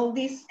all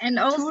this. And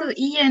also tour.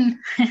 Ian.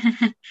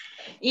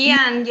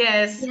 Ian,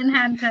 yes. Ian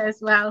Hunter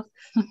as well.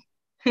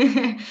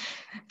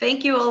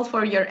 Thank you all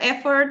for your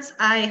efforts.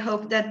 I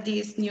hope that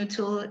this new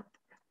tool,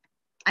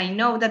 I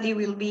know that it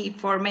will be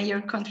for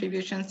major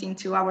contributions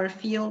into our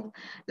field,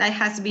 like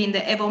has been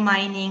the Evo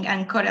mining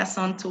and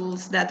Corazon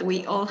tools that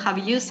we all have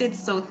used it.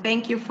 So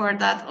thank you for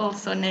that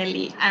also,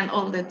 Nelly, and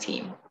all the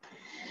team.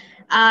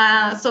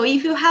 So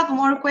if you have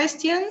more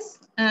questions,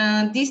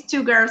 these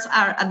two girls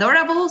are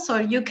adorable, so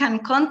you can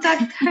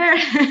contact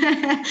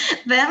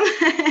them.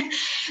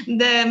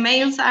 The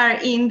mails are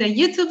in the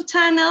YouTube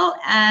channel,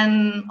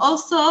 and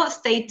also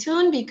stay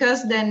tuned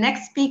because the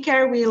next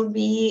speaker will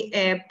be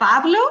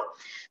Pablo.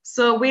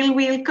 So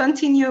we'll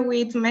continue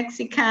with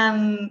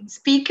Mexican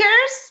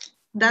speakers.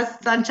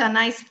 That's such a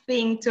nice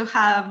thing to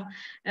have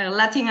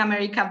Latin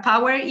America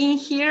power in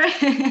here.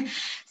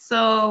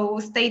 So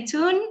stay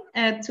tuned.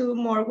 2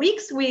 more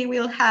weeks, we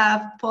will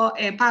have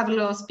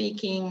Pablo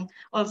speaking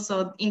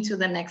also into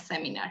the next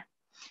seminar.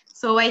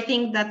 So I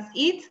think that's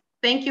it.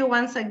 Thank you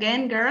once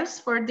again, girls,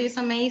 for this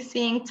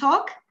amazing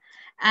talk.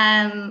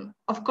 And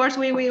of course,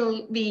 we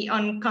will be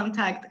on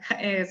contact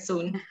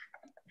soon.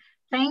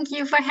 Thank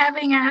you for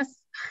having us.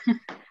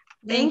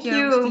 Thank you.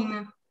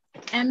 Agustina.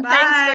 And Bye. thanks for